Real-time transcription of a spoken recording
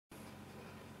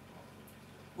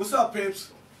What's up,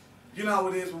 Pips? You know how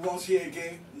it is, we're once here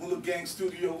again. Mula Gang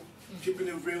Studio, keeping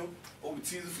it real. Over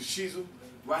Teaser for Shizzle,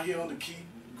 right here on the key.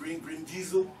 Green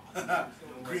Diesel,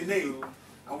 Grenade.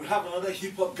 And we have another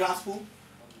hip hop gospel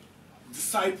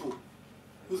disciple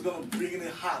who's gonna bring it in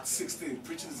hot 16,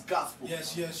 preaching his gospel.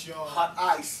 Yes, y'all. Hot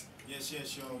ice. Yes,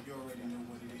 y'all. You already know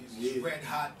what it is. Yeah. It's red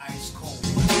hot, ice cold.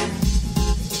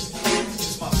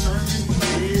 It's my sermon.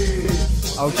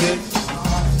 Yeah. Okay.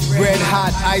 Red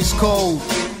hot, ice cold.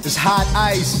 It's hot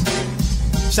ice.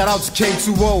 Shout out to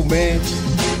K2O, man.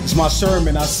 It's my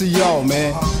sermon. I see y'all,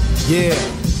 man. Yeah.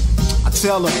 I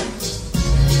tell them.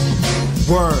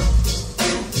 Word.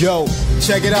 Yo,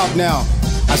 check it out now.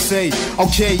 I say,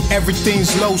 okay,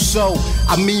 everything's low, so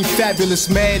I mean fabulous,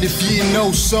 man, if you didn't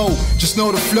know so. Just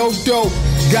know the flow dope.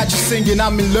 Got you singing,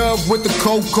 I'm in love with the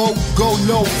cocoa. Go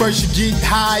low, first you get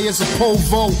high as a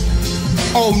povo.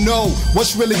 Oh no,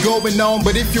 what's really going on?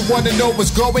 But if you wanna know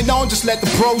what's going on, just let the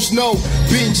pros know.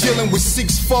 Been chilling with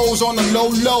 6 foes on the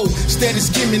low. Steady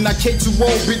skimming, I K2O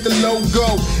beat the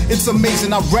logo. It's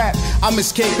amazing, I rap, I'm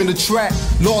escaping the trap.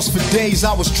 Lost for days,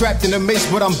 I was trapped in a maze,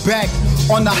 but I'm back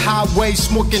on the highway,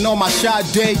 smoking on my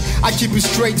Sade. I keep it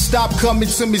straight, stop coming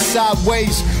to me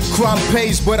sideways. Crime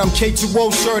pays, but I'm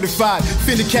K2O certified.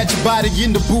 Finna catch a body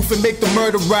in the booth and make the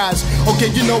murder rise. Okay,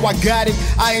 you know I got it,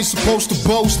 I ain't supposed to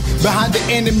boast. Behind the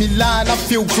enemy line, I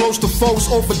feel close to foes.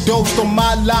 Overdosed on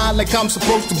my line like I'm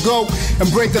supposed to go and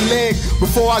break a leg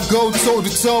before I go toe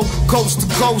to toe, coast to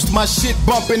coast. My shit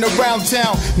bumping around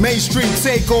town. Mainstream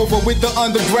takeover with the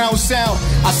underground sound.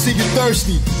 I see you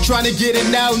thirsty, trying to get it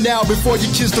now. Before you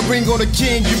kiss the ring on the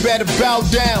king, you better bow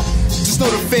down. Just know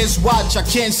the fans watch, I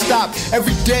can't stop.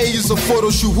 Every day is a photo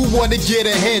shoot, who wanna get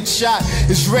a headshot?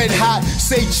 It's red hot,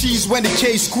 say cheese when the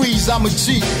K squeeze, I'm a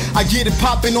G. I get it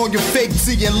popping on your fake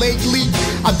tea, and lately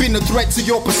I've been a threat to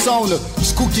your persona.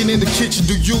 Just cooking in the kitchen,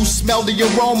 do you smell the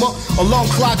aroma? Alarm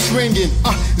clock's ringing,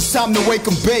 it's time to wake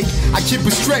and bake. I keep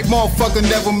it straight, motherfucker,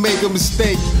 never make a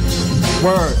mistake.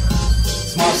 Word,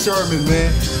 it's my sermon,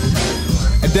 man.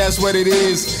 And that's what it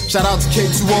is. Shout out to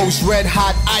K2O's red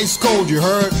hot, ice cold, you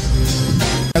heard?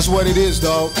 That's what it is,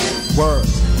 dog. Word,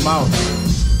 I'm out.